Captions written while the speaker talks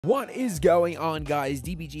What is going on, guys?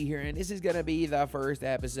 DBG here, and this is going to be the first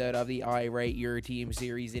episode of the I Rate Your Team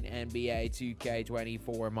series in NBA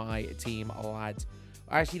 2K24 My Team, lads.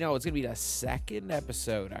 Actually, no, it's going to be the second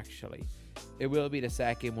episode, actually. It will be the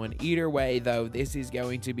second one. Either way, though, this is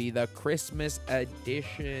going to be the Christmas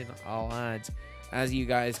edition, lads. As you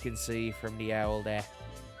guys can see from the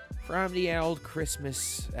old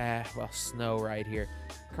Christmas, snow right here.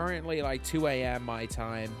 Currently like 2 a.m. my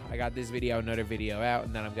time. I got this video, another video out,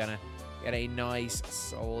 and then I'm gonna get a nice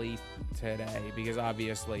sleep today, because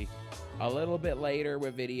obviously a little bit later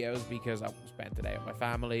with videos, because I spent the day with my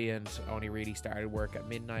family and only really started work at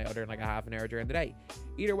midnight, other than like a half an hour during the day.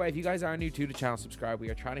 Either way, if you guys are new to the channel, subscribe. We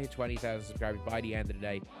are trying to hit 20,000 subscribers by the end of the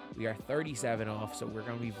day. We are 37 off, so we're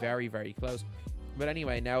gonna be very, very close. But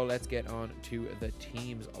anyway, now let's get on to the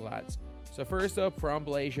teams, lads. So first up, from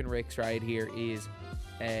Blasian Ricks right here is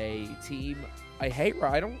a team. I hate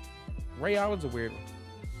Ray Allen's a weird one.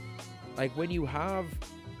 Like, when you have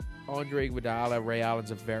Andre Iguodala, Ray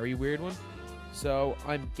Allen's a very weird one. So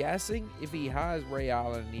I'm guessing if he has Ray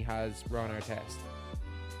Allen and he has Ron Artest,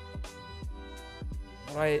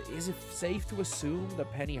 is it safe to assume that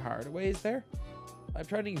Penny Hardaway is there? I'm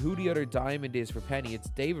trying to think who the other diamond is for Penny. It's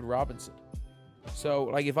David Robinson. So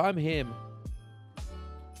like, if I'm him,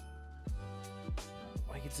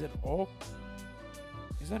 like, is that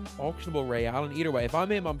an auctionable Ray Allen? Either way, if I'm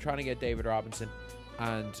him, I'm trying to get David Robinson,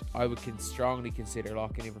 and I would strongly consider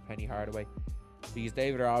locking in for Penny Hardaway, because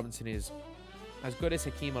David Robinson is as good as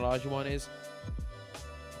Hakeem Olajuwon is.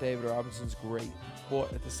 David Robinson's great,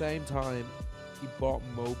 but at the same time, he bought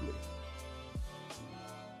Mobley.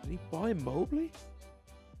 Did he buy Mobley?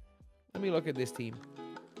 Let me look at this team.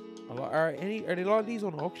 Are a lot of these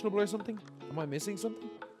unauctionable or something? Am I missing something?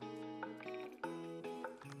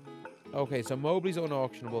 Okay, so Mobley's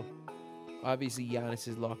unauctionable. Obviously, Giannis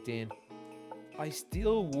is locked in. I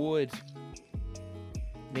still would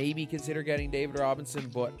maybe consider getting David Robinson,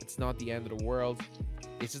 but it's not the end of the world.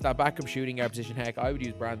 It's just that backup shooting guard position. Heck, I would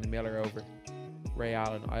use Brandon Miller over Ray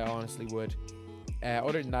Allen. I honestly would.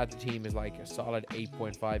 Other than that, the team is like a solid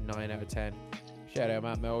 8.59 out of 10. Shout out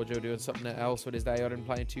Matt Mojo doing something else with his day other than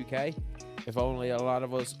playing 2K. If only a lot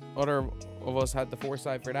of us, had the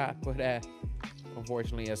foresight for that. But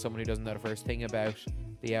unfortunately, as someone who doesn't know the first thing about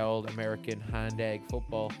the old American hand-egg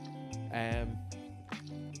football,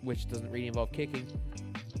 which doesn't really involve kicking,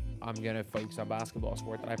 I'm going to focus on basketball,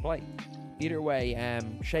 sport that I play. Either way,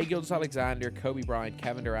 Shai Gilgeous-Alexander, Kobe Bryant,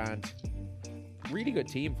 Kevin Durant, really good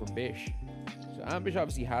team from Bish. So Ambish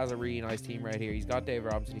obviously has a really nice team right here. He's got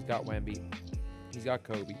David Robinson, he's got Wemby, he's got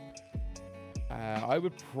Kobe. I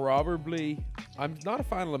would probably... I'm not a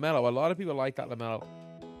fan of LaMelo. A lot of people like that LaMelo.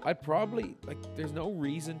 I'd probably... there's no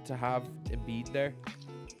reason to have Embiid there.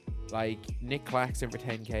 Like, Nick Claxton for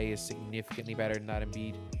 10K is significantly better than that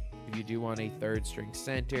Embiid. If you do want a third-string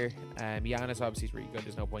center. Giannis obviously is really good.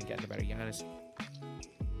 There's no point getting a better Giannis.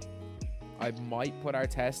 I might put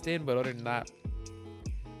Artest in, but other than that,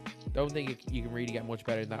 don't think you can really get much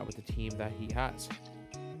better than that with the team that he has.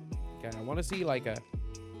 Okay, I want to see like a...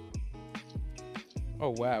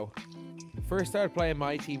 Oh, wow. First started playing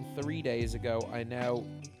my team 3 days ago. I now...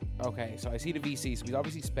 Okay, so I see the VC. So he's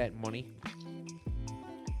obviously spent money.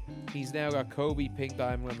 He's now got Kobe, Pink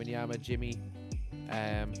Diamond, Wembanyama, Jimmy,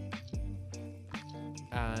 and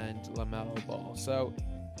LaMelo Ball. So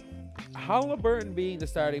Halliburton being the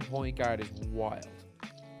starting point guard is wild.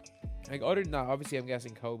 Like, other than that, obviously I'm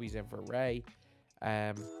guessing Kobe's in for Ray.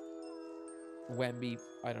 Wemby,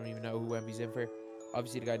 I don't even know who Wemby's in for.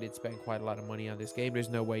 Obviously the guy did spend quite a lot of money on this game. There's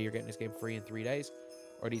no way you're getting this game free in 3 days,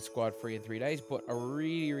 or the squad free in 3 days. But a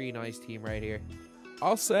really, really nice team right here.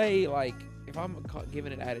 I'll say, like, if I'm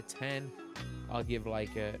giving it out of 10, I'll give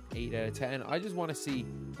like a 8 out of 10. I just want to see,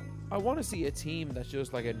 a team that's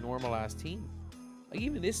just like a normal ass team. Like,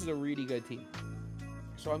 even this is a really good team.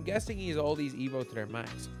 So I'm guessing he's all these Evo to their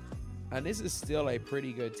max, and this is still a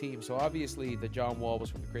pretty good team. So obviously the John Wall was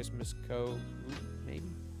from the Christmas code,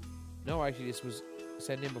 maybe. No, actually this was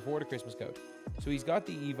sent in before the Christmas code. So he's got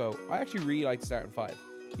the Evo. I actually really like the starting five.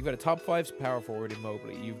 You've got a top 5 power forward in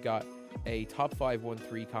Mobley. You've got a top 5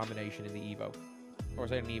 1-3 combination in the Evo, or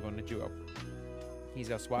say an Evo in the duo. He's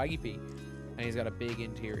got Swaggy P, and he's got a big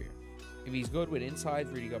interior. If he's good with inside,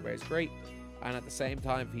 Rudy Gobert's great. And at the same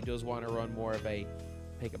time, if he does want to run more of a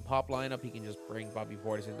pick and pop lineup, he can just bring Bobby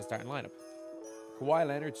Portis in the starting lineup. Kawhi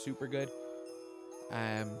Leonard's super good.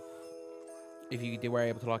 If you were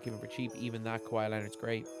able to lock him in for cheap, even that Kawhi Leonard's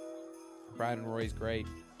great. Brandon Roy's great.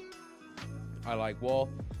 I like Wall.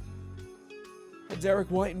 And Derek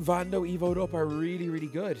White and Vando evoed up are really, really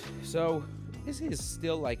good. So this is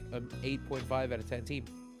still like an 8.5 out of 10 team.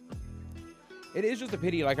 it is just a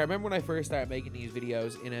pity. Like, I remember when I first started making these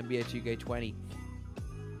videos in NBA 2K20,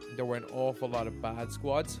 there were an awful lot of bad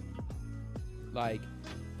squads. Like,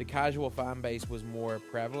 the casual fan base was more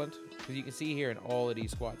prevalent, because you can see here in all of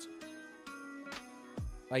these squads,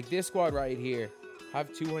 like this squad right here, have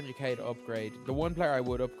 200k to upgrade. The one player I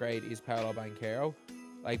would upgrade is Paolo Banchero.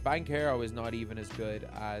 Like, Banchero is not even as good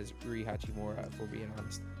as Rui Hachimura, if we're being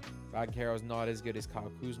honest. Banchero is not as good as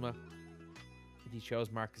Kyle Kuzma. He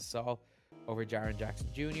chose Marcus Gasol over Jaren Jackson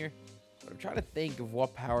Jr. But I'm trying to think of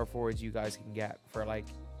what power forwards you guys can get for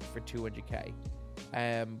 200k.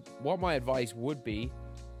 What my advice would be,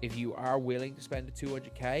 if you are willing to spend the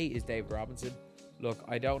 200k, is David Robinson. Look,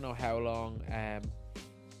 I don't know how long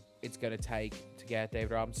it's going to take to get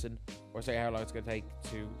David Robinson, or say how long it's going to take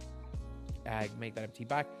to make that MT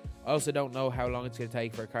back. I also don't know how long it's going to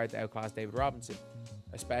take for a card to outclass David Robinson,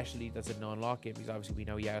 especially that's a non-lock-in, because obviously we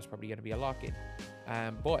know Yao's probably going to be a lock-in.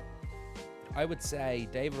 But I would say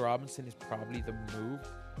David Robinson is probably the move,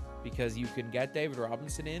 because you can get David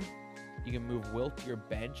Robinson in, you can move Wilt to your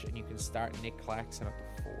bench, and you can start Nick Claxton at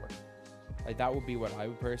the 4. Like, that would be what I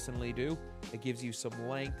would personally do. It gives you some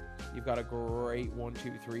length. You've got a great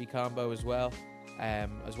 1-2-3 combo as well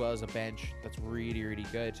as a bench that's really, really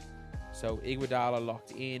good. So Iguodala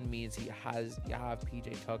locked in means you have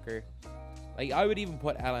PJ Tucker. Like, I would even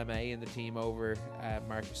put LMA in the team over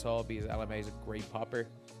Marcus Gasol, because LMA is a great popper.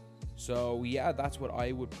 So yeah, that's what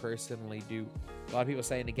I would personally do. A lot of people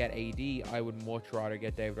saying to get AD, I would much rather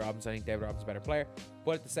get David Robinson. I think David Robinson's a better player,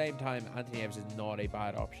 but at the same time, Anthony Davis is not a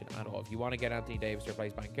bad option at all. If you want to get Anthony Davis to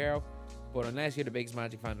replace Banchero, but unless you're the biggest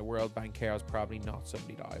Magic fan in the world, Banchero is probably not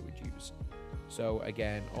somebody that I would use. So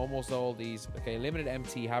again, almost all these. Okay, limited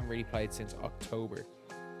MT, haven't really played since October.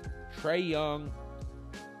 Trae Young.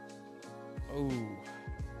 Oh,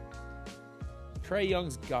 Trae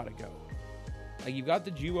Young's gotta go. Like, you've got the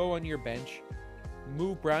duo on your bench.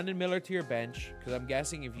 Move Brandon Miller to your bench, because I'm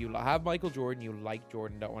guessing if you have Michael Jordan, you like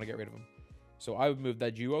Jordan, don't want to get rid of him. So I would move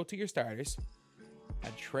that duo to your starters,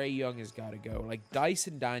 and Trae Young has got to go. Like,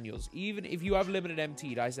 Dyson Daniels, even if you have limited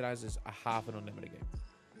MT, Dyson Daniels is a half an unlimited game.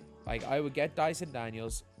 Like, I would get Dyson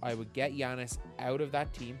Daniels, I would get Giannis out of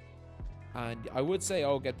that team, and I would say,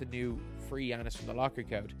 oh, get the new free Giannis from the locker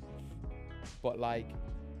code, but like,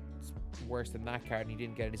 it's worse than that card, and he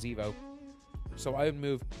didn't get his Evo. So I would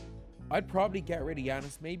move. I'd probably get rid of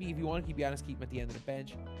Giannis. Maybe if you want to keep Giannis, keep him at the end of the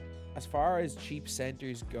bench. As far as cheap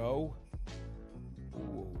centers go,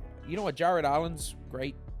 you know what? Jared Allen's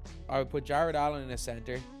great. I would put Jared Allen in a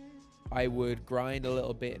center. I would grind a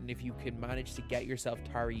little bit, and if you can manage to get yourself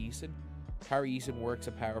Tari Eason works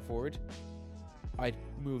at power forward. I'd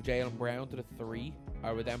move Jaylen Brown to the 3.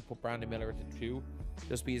 I would then put Brandon Miller at the 2,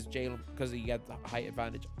 just because you get the height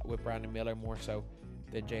advantage with Brandon Miller more so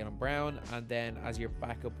than Jaylen Brown. And then as your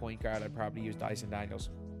backup point guard, I'd probably use Dyson Daniels.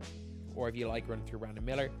 Or if you like running through Brandon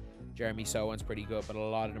Miller, Jeremy Sohan's pretty good, but a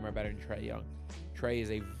lot of them are better than Trae Young. Trae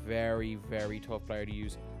is a very, very tough player to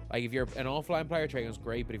use. Like, if you're an offline player, Trae Young's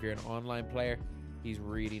great, but if you're an online player, he's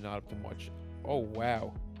really not up to much. Oh,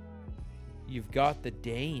 wow. You've got the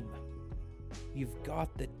Dame. You've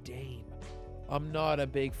got the Dame. I'm not a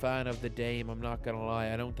big fan of the Dame, I'm not going to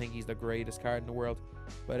lie. I don't think he's the greatest card in the world.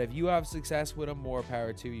 But if you have success with him, more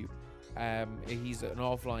power to you. He's an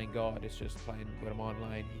offline god. It's just playing with him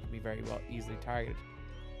online, he can be very well easily targeted.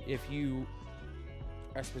 If you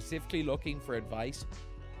are specifically looking for advice,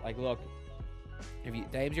 like, look,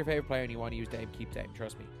 if Dame's your favorite player and you want to use Dame, keep Dame,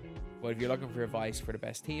 trust me. But if you're looking for advice for the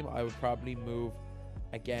best team, I would probably move,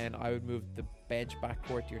 again, I would move the bench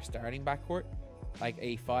backcourt to your starting backcourt. Like,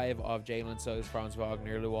 a 5 of Jalen Suggs, Franz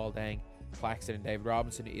Wagner, Luol Deng, Claxton, and David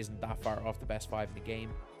Robinson isn't that far off the best 5 in the game.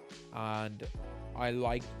 And I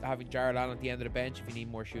like having Jared Allen at the end of the bench if you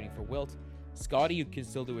need more shooting for Wilt. Scotty, you can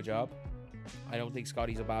still do a job. I don't think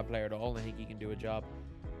Scotty's a bad player at all. I think he can do a job.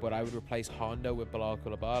 But I would replace Hondo with Bilal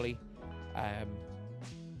Coulibaly.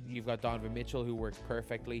 You've got Donovan Mitchell, who works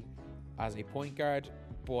perfectly as a point guard.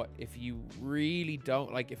 But if you really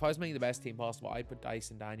don't, like, if I was making the best team possible, I'd put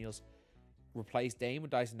Dyson Daniels, replace Dame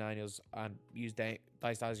with Dyson Daniels, and use Dyson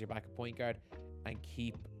Daniels as your backup point guard, and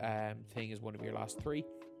keep Thing as one of your last 3.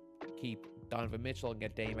 Keep Donovan Mitchell and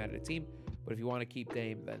get Dame out of the team. But if you want to keep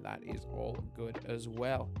Dame, then that is all good as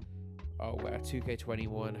well. Oh wow,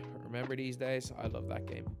 2K21. Remember these days? I love that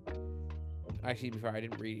game. Actually, before, I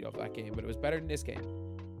didn't really love that game, but it was better than this game.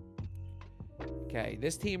 Okay,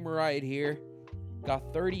 this team right here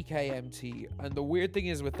got 30k MT, and the weird thing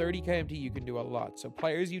is with 30k MT you can do a lot. So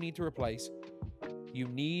players you need to replace, you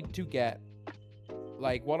need to get,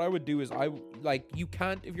 like, what I would do is you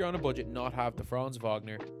can't, if you're on a budget, not have the Franz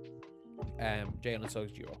Wagner Jalen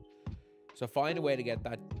Suggs duo. So find a way to get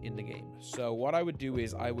that in the game. So what I would do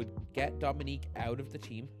is I would get Dominique out of the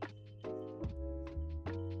team.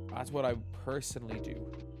 That's what I would personally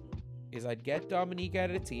do. Is I'd get Dominique out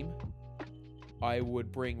of the team. I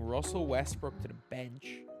would bring Russell Westbrook to the bench.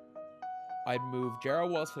 I'd move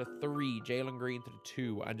Gerald Wallace to the 3, Jalen Green to the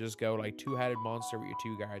 2, and just go like two-headed monster with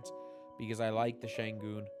your 2 guards, because I like the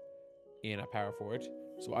Şengün in a power forward.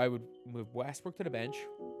 So I would move Westbrook to the bench.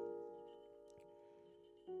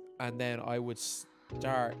 And then I would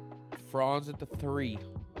start Franz at the 3.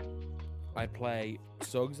 I'd play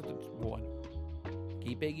Suggs at the 1.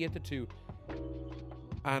 Keep Iggy at the 2.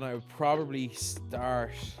 And I would probably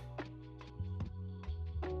start...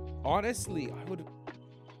 Honestly,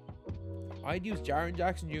 I'd use Jaren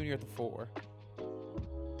Jackson Jr. at the 4.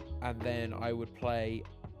 And then I would play...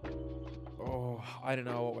 Oh, I don't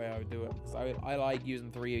know what way I would do it. Because I like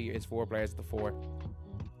using 3 of his 4 players at the 4.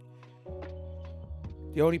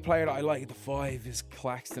 The only player that I like at the 5 is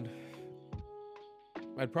Claxton.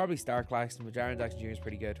 I'd probably start Claxton, but Jaren Jackson Jr. is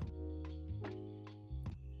pretty good.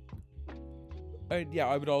 And yeah,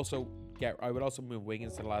 I would also move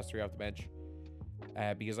Wiggins to the last 3 off the bench.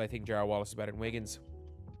 Because I think Gerald Wallace is better than Wiggins.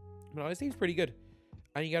 But this team's pretty good.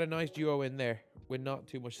 And you got a nice duo in there with not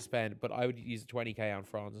too much to spend. But I would use a 20k on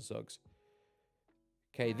Franz and Suggs.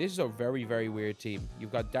 Okay, this is a very, very weird team.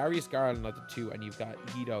 You've got Darius Garland at the 2, and you've got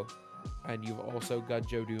Hito. And you've also got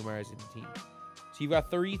Joe Dumars in the team. So you've got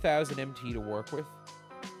 3,000 MT to work with.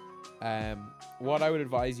 What I would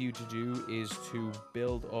advise you to do is to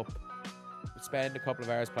build up, spend a couple of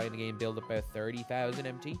hours playing the game, build up about 30,000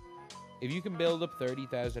 MT. If you can build up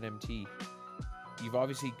 30,000 MT, you've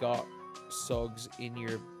obviously got Suggs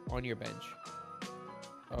on your bench.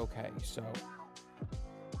 Okay, so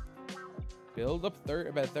build up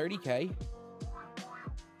about 30k.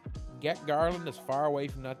 Get Garland as far away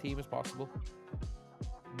from that team as possible.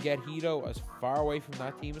 Get Hito as far away from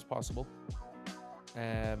that team as possible.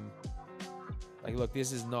 Like, look,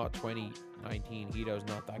 this is not 2019. Hito's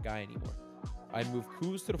not that guy anymore. I'd move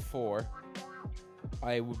Kuz to the 4.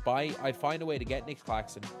 I'd find a way to get Nick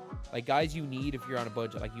Claxton. Like, guys you need if you're on a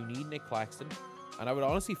budget. Like, you need Nick Claxton. And I would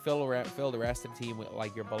honestly fill the rest of the team with,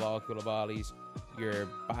 like, your Bilal Koulibaly's,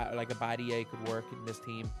 like a Badier could work in this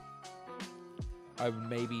team. I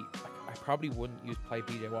probably wouldn't play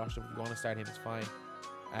PJ Washington. If you want to start him, it's fine.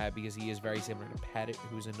 Because he is very similar to Pettit,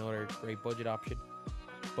 who's another great budget option.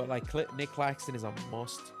 But like Nick Claxton is a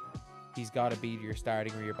must. He's got to be your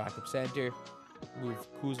starting or your backup center. Move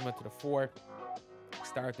Kuzma to the 4.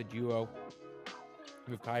 Start the duo.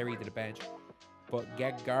 Move Kyrie to the bench. But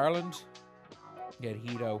get Garland, get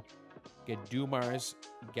Hito, get Dumars,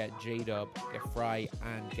 get J-Dub, get Fry,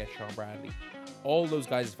 and get Sean Bradley. All those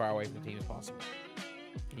guys as far away from the team as possible.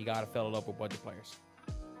 You got to fill it up with budget players.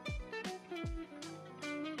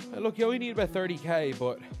 Look, you only need about 30k,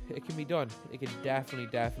 but it can be done. It can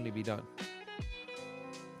definitely be done.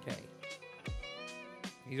 Okay.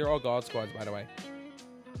 These are all God squads, by the way.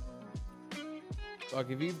 Look,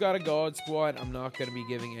 if you've got a God squad, I'm not going to be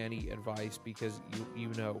giving any advice because you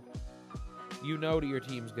know. You know that your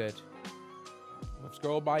team's good. If I've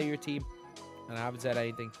scrolled by your team and I haven't said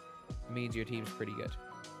anything, it means your team's pretty good.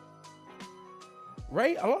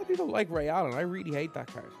 A lot of people like Ray Allen. I really hate that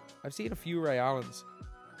card. I've seen a few Ray Allens.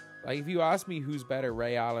 Like, if you ask me who's better,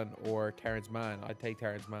 Ray Allen or Terrence Mann, I'd take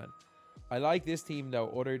Terrence Mann. I like this team, though,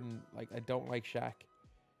 other than, like, I don't like Shaq.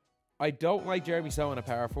 I don't like Jeremy Sohan a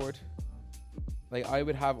power forward. Like, I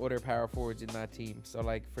would have other power forwards in that team. So,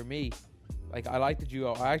 like, for me, like, I like the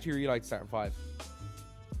duo. I actually really like starting 5.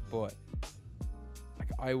 But, like,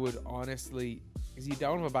 I would honestly... Because you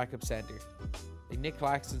don't have a backup center. Like, Nick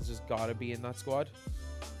Claxton's just got to be in that squad.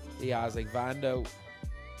 He has, like, Vando's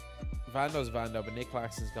Vando, but Nick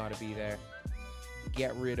Claxton's got to be there.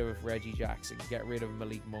 Get rid of Reggie Jackson. Get rid of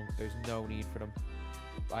Malik Monk. There's no need for them.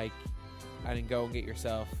 Like, and then go and get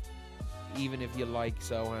yourself. Even if you like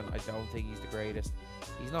Sohan, I don't think he's the greatest.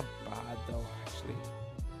 He's not bad, though, actually.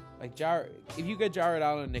 Like, if you get Jared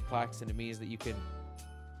Allen and Nick Claxton, it means that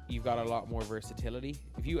you've got a lot more versatility.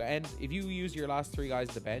 If you use your last 3 guys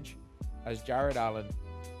at the bench as Jared Allen,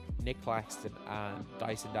 Nick Claxton, and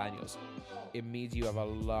Dyson Daniels, it means you have a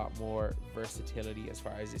lot more versatility as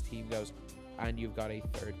far as this team goes, and you've got a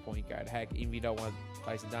 3rd point guard. Heck, even if you don't want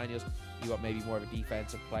Dyson Daniels, you want maybe more of a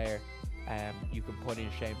defensive player. You can put in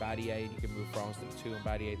Shane Battier, and you can move Franz to the 2 and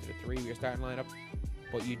Battier to the 3 with your starting lineup.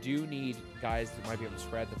 But you do need guys that might be able to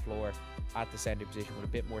spread the floor at the center position with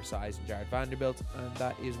a bit more size than Jared Vanderbilt, and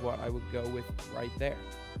that is what I would go with right there.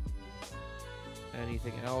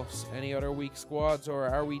 Anything else? Any other weak squads, or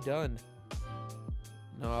are we done?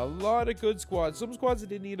 No, a lot of good squads. Some squads that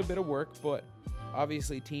did need a bit of work, but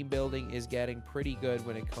obviously team building is getting pretty good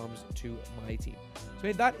when it comes to my team.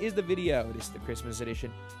 So that is the video. This is the Christmas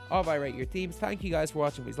edition of I Rate Your Teams. Thank you guys for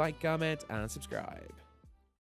watching. Please like, comment, and subscribe.